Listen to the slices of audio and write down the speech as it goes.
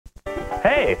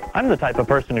Hey, I'm the type of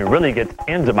person who really gets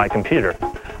into my computer.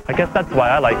 I guess that's why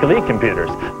I like Elite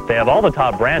Computers. They have all the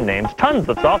top brand names, tons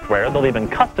of software. They'll even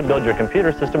custom build your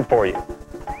computer system for you.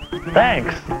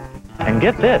 Thanks. And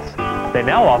get this, they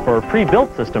now offer a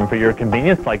pre-built system for your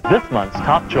convenience like this month's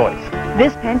top choice.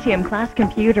 This Pentium class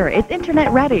computer is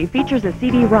internet ready, features a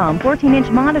CD-ROM, 14-inch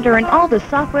monitor, and all the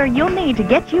software you'll need to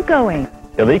get you going.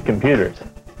 Elite Computers.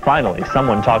 Finally,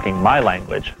 someone talking my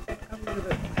language.